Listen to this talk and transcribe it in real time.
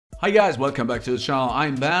Hi guys, welcome back to the channel.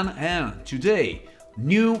 I'm Ben, and today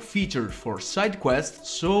new feature for Sidequest.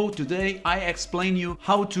 So today I explain you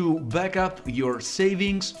how to back up your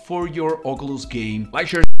savings for your Oculus game. Like,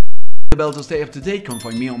 share the bell to stay up to date. Come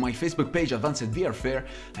find me on my Facebook page Advanced VR Fair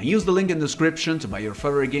and use the link in the description to buy your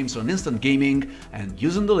favorite games on instant gaming, and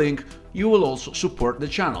using the link you will also support the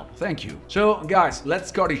channel. Thank you. So guys,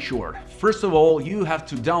 let's cut it short. First of all, you have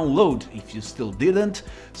to download, if you still didn't,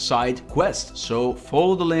 Sidequest. So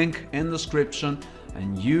follow the link in the description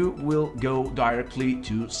and you will go directly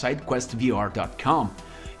to sidequestvr.com.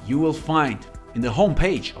 You will find in the home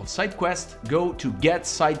page of Sidequest, go to Get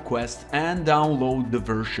Sidequest and download the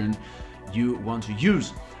version you want to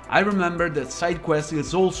use. I remember that Sidequest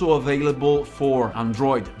is also available for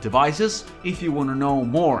Android devices. If you want to know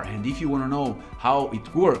more and if you want to know how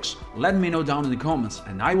it works, let me know down in the comments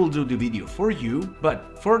and I will do the video for you.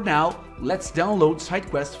 But for now, let's download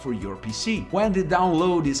Sidequest for your PC. When the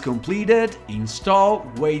download is completed, install,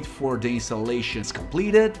 wait for the installation is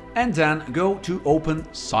completed, and then go to open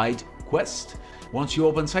Sidequest. Once you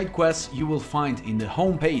open Sidequest, you will find in the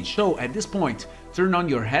home page. So at this point, turn on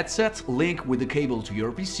your headset, link with the cable to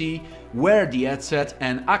your PC, wear the headset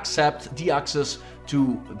and accept the access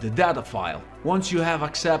to the data file. Once you have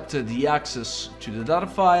accepted the access to the data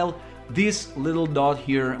file, this little dot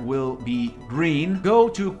here will be green. Go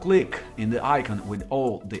to click in the icon with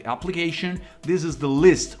all the application. This is the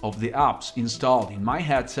list of the apps installed in my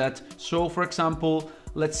headset. So for example,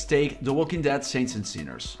 let's take The Walking Dead Saints and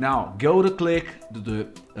Sinners. Now go to click the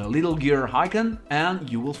little gear icon and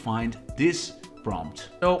you will find this prompt.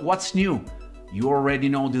 So what's new? You already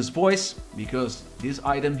know this voice because this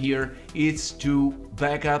item here is to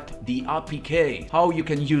back up the APK. How you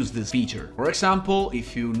can use this feature. For example,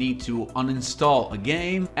 if you need to uninstall a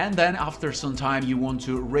game and then after some time you want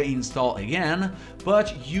to reinstall again,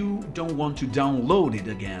 but you don't want to download it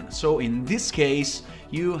again. So in this case,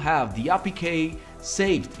 you have the APK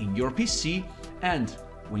saved in your PC, and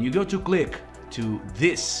when you go to click to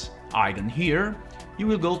this icon here, you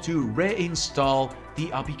will go to reinstall the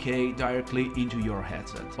APK directly into your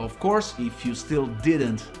headset. Of course, if you still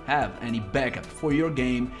didn't have any backup for your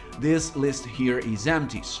game, this list here is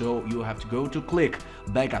empty, so you have to go to click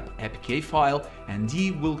backup APK file and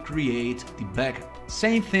he will create the backup.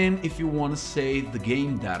 Same thing if you want to save the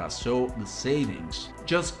game data, so the savings.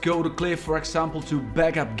 Just go to click, for example, to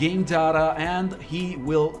backup game data and he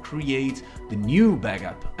will create the new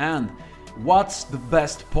backup. And what's the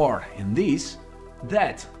best part in this?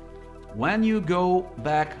 That when you go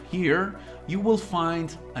back here, you will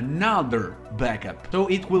find another backup. So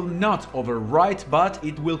it will not overwrite, but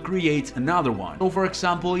it will create another one. So for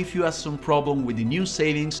example, if you have some problem with the new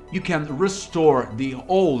savings, you can restore the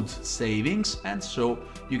old savings and so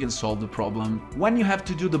you can solve the problem. When you have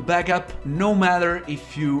to do the backup, no matter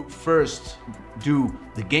if you first do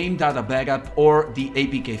the game data backup or the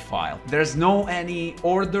APK file. There's no any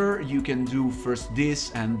order. You can do first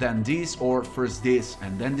this and then this, or first this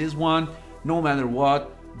and then this one, no matter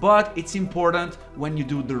what. But it's important when you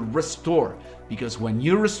do the restore, because when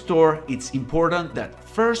you restore, it's important that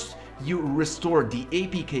first you restore the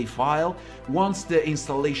APK file. Once the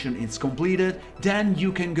installation is completed, then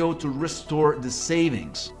you can go to restore the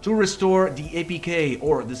savings. To restore the APK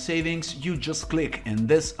or the savings, you just click in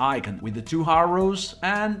this icon with the two arrows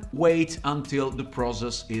and wait until the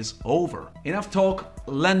process is over. Enough talk,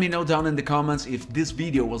 let me know down in the comments if this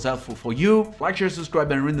video was helpful for you. Like, share,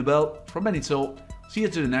 subscribe and ring the bell. From Benito, see you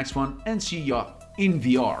to the next one and see ya in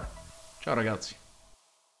VR. Ciao ragazzi.